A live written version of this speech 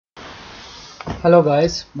Hello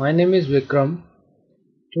guys, my name is Vikram.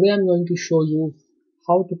 Today I'm going to show you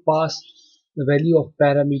how to pass the value of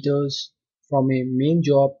parameters from a main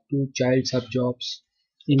job to child subjobs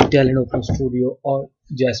in Talend Open Studio or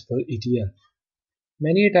Jasper ETL.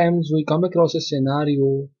 Many times we come across a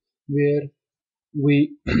scenario where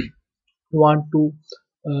we want to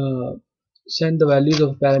uh, send the values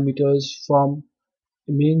of parameters from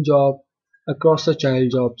a main job across the child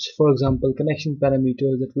jobs. For example, connection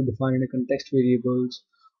parameters that we define in a context variables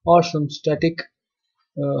or some static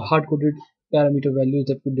hard-coded parameter values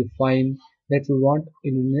that we define that we want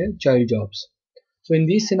in a child jobs. So in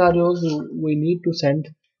these scenarios, we need to send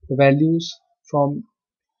the values from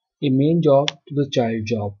a main job to the child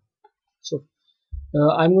job. So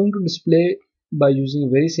I'm going to display by using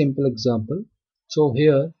a very simple example. So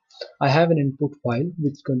here I have an input file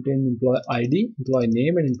which contains employee ID, employee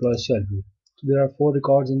name, and employee salary. So there are 4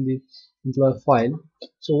 records in the employee file.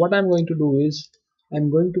 So what I'm going to do is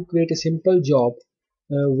I'm going to create a simple job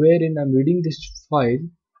wherein I'm reading this file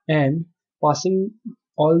and passing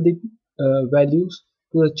all the values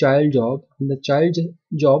to the child job, and the child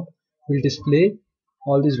job will display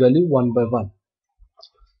all these values one by one.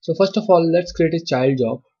 So first of all, let's create a child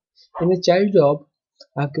job. In a child job,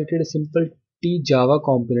 I've created a simple T Java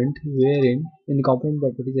component wherein in the component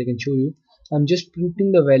properties I can show you I'm just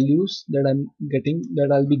printing the values that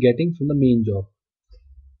I'll be getting from the main job.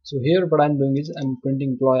 So here what I'm doing is I'm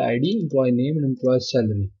printing employee ID, employee name, and employee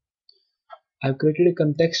salary. I've created a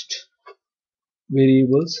context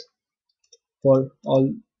variables for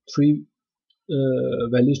all three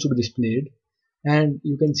values to be displayed, and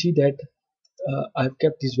you can see that I've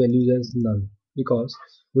kept these values as null because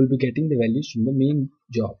we'll be getting the values from the main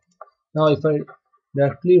job. Now if I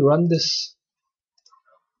directly run this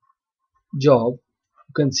job,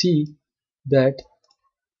 you can see that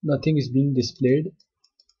nothing is being displayed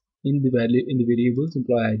in the variables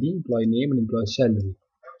employee ID, employee name, and employee salary.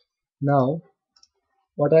 Now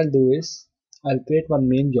what I'll do is I'll create one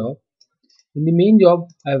main job. In the main job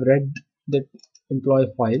I've read that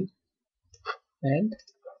employee file and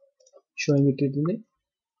showing it in the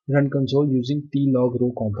run console using tlog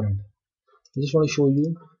row component. I just want to show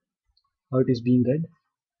you how it is being read.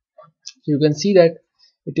 So you can see that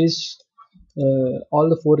it is all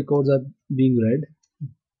the 4 records are being read.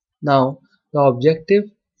 Now the objective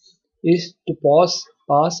is to pass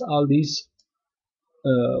all these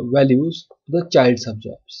values to the child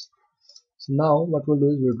subjobs. So now what we'll do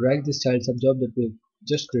is we'll drag this child subjob that we've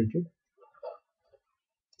just created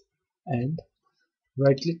and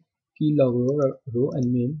right click key log row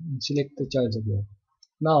and main and select the child subjob.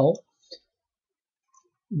 Now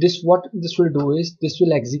what this will do is this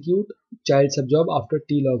will execute child subjob after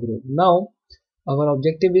tlog row. Now our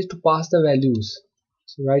objective is to pass the values.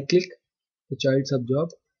 So right click the child subjob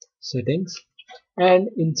settings, and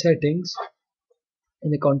in settings in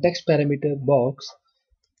the context parameter box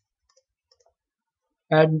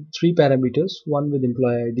add 3 parameters, one with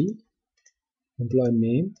employee ID, employee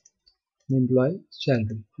name, and employee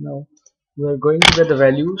salary. Now we are going to get the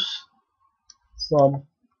values from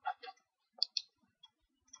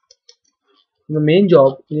the main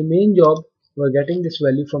job. In the main job we're getting this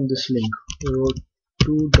value from this link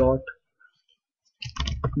row2 dot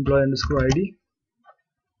employee underscore ID,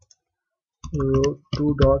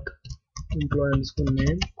 row2 dot employee underscore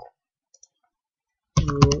name,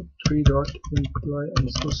 row3 dot employee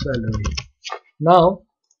underscore salary. Now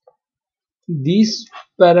these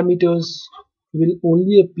parameters will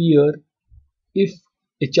only appear if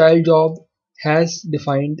a child job has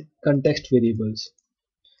defined context variables.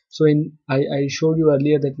 So I showed you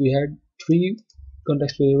earlier that we had 3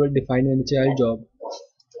 context variables defined in a child job.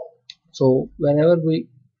 So whenever we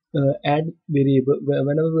add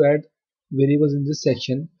variables in this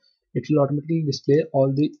section, it will automatically display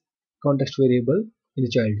all the context variable in the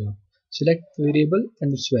child job. Select variable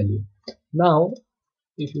and its value. Now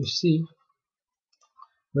if you see,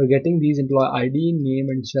 we're getting these employee ID, name,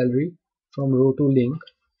 and salary from row to link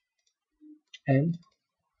and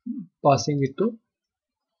passing it to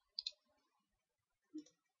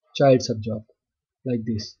child subjob like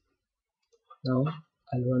this. Now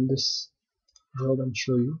I'll run this job and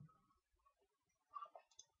show you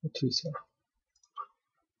the 3 cell.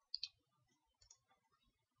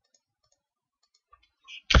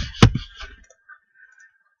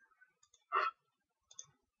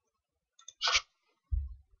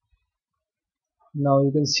 Now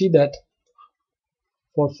you can see that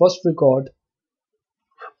for first record,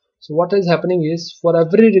 so what is happening is for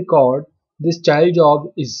every record this child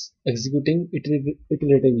job is executing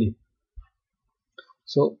iteratively.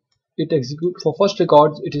 So it execute for first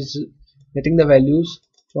records, it is getting the values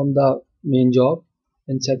from the main job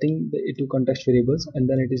and setting it to context variables, and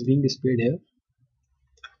then it is being displayed here.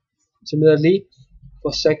 Similarly,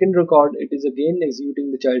 for second record, it is again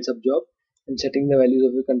executing the child subjob and setting the values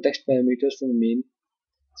of the context parameters from main.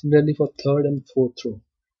 Similarly for third and fourth row.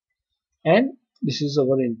 And this is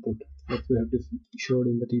our input that we have showed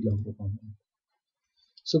in the Talend component.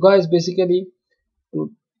 So guys, basically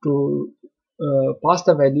to pass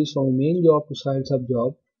the values from a main job to child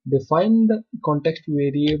subjob, define the context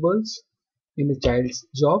variables in the child's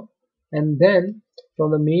job, and then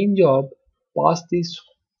from the main job pass these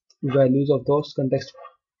values of those context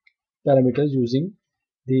parameters using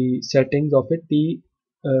the settings of a T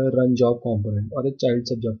run job component or a child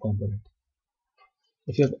subjob component.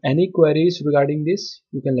 If you have any queries regarding this,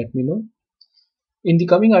 you can let me know. In the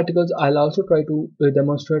coming articles, I'll also try to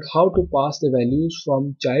demonstrate how to pass the values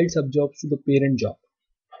from child subjobs to the parent job.